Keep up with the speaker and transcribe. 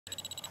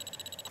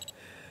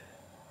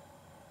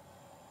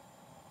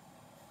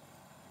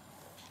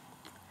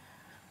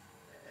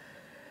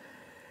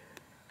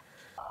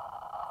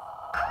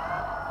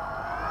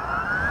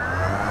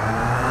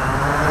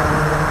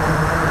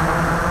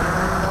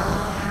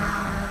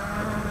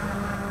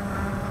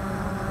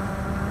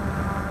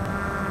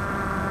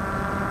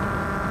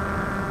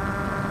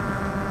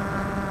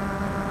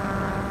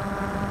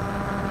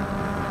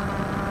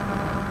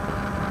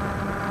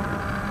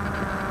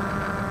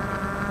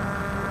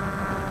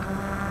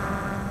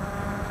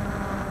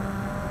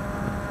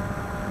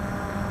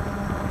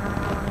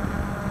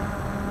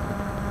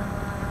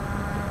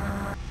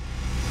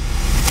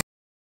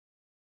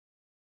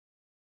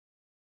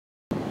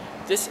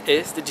This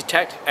is the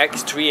Detect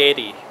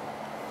X380.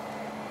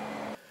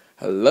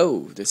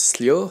 Hello, this is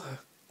Leo.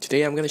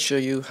 Today I'm going to show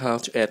you how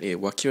to add a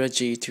Walkera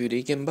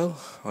G-2D gimbal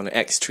on an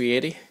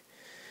X380,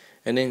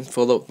 and then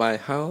followed by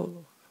how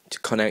to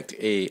connect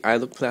a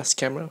iLook Plus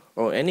camera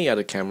or any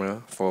other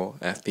camera for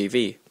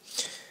FPV.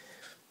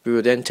 We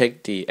will then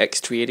take the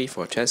X380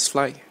 for a test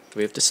flight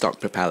with the stock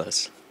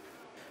propellers.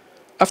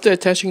 After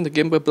attaching the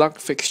gimbal block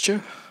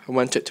fixture, I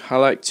wanted to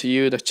highlight to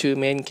you the two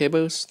main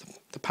cables,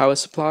 the power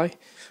supply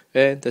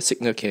and the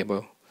signal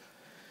cable.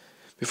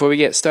 Before we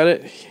get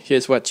started,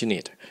 here's what you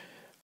need.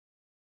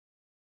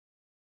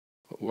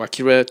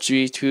 Walkera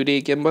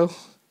G-2D gimbal,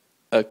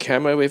 a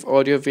camera with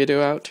audio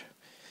video out,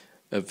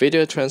 a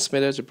video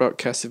transmitter to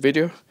broadcast the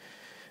video,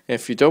 and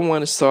if you don't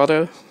want to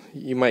solder,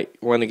 you might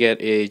want to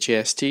get a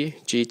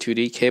JST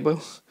G2D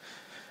cable.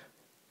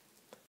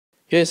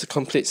 Here's a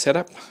complete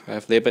setup. I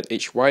have labeled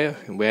each wire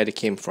and where they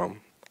came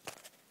from.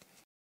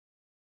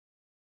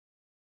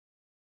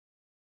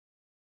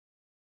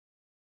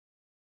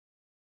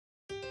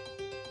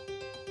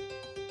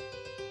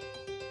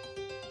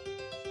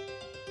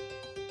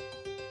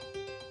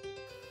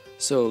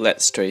 So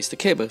let's trace the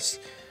cables.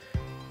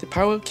 The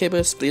power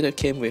cable splitter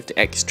came with the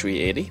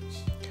X380.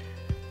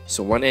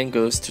 So one end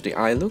goes to the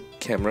iLook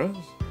camera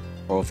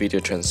or video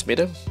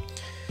transmitter,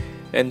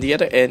 and the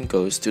other end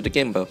goes to the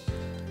gimbal.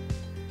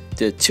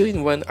 The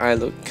 2-in-1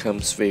 iLook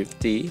comes with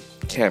the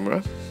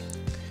camera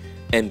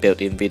and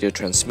built-in video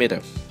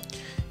transmitter,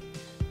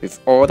 with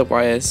all the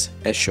wires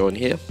as shown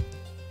here.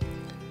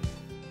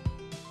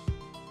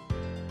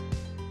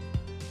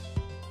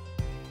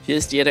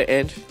 Here's the other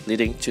end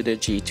leading to the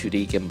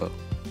G2D gimbal.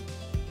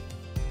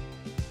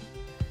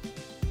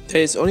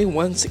 There is only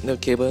one signal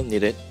cable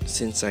needed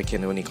since I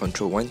can only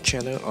control one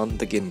channel on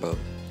the gimbal.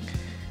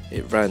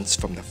 It runs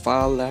from the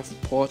far left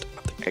port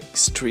of the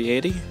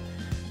X380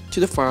 to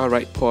the far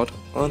right port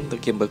on the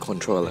gimbal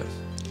controller.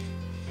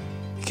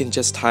 You can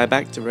just tie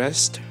back the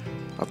rest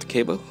of the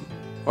cable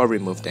or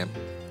remove them.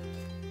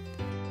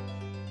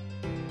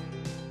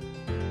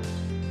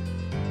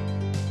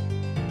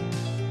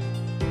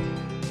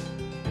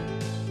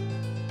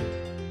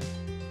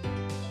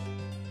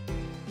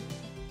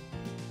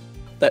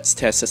 Let's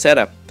test the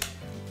setup.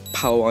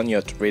 Power on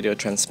your radio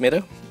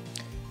transmitter,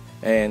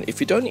 and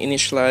if you don't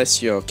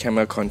initialize your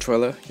camera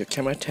controller, your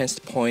camera tends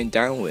to point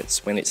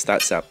downwards when it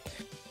starts up.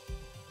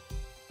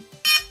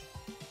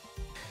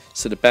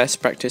 So the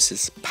best practice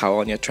is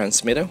power on your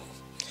transmitter,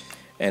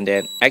 and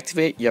then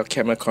activate your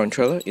camera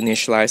controller.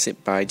 Initialize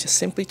it by just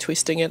simply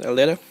twisting it a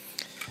little,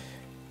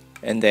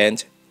 and then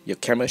your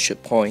camera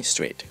should point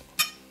straight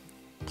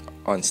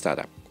on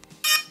startup.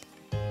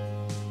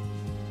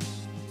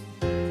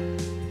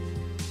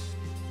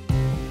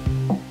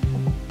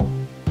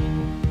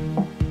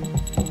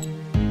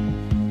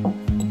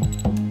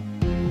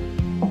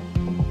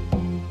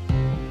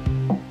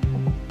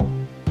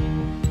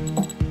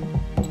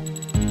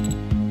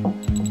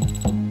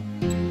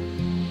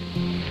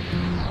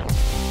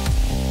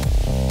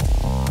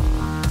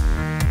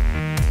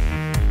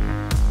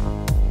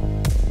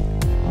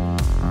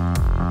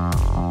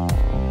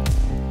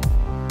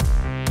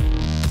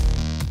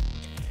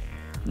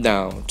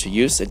 Now, to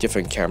use a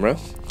different camera,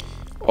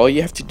 all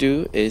you have to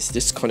do is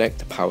disconnect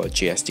the power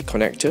JST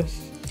connector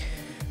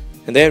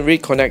and then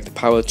reconnect the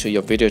power to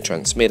your video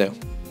transmitter.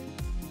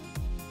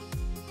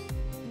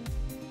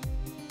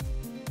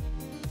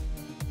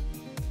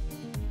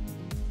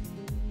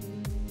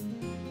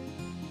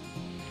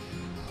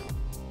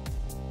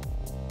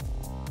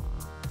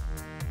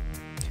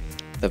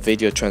 The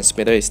video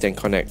transmitter is then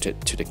connected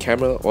to the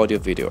camera audio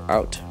video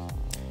out.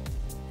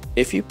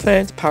 If you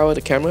plan to power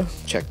the camera,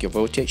 check your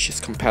voltage is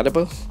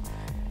compatible.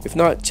 If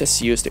not, just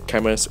use the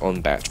camera's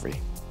own battery.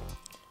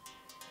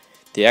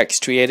 The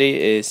X380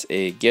 is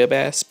a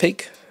gearbass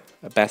pick,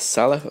 a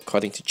bestseller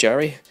according to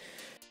Jerry.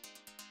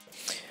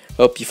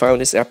 Hope you found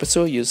this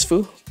episode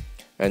useful.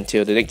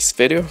 Until the next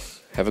video,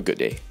 have a good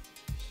day.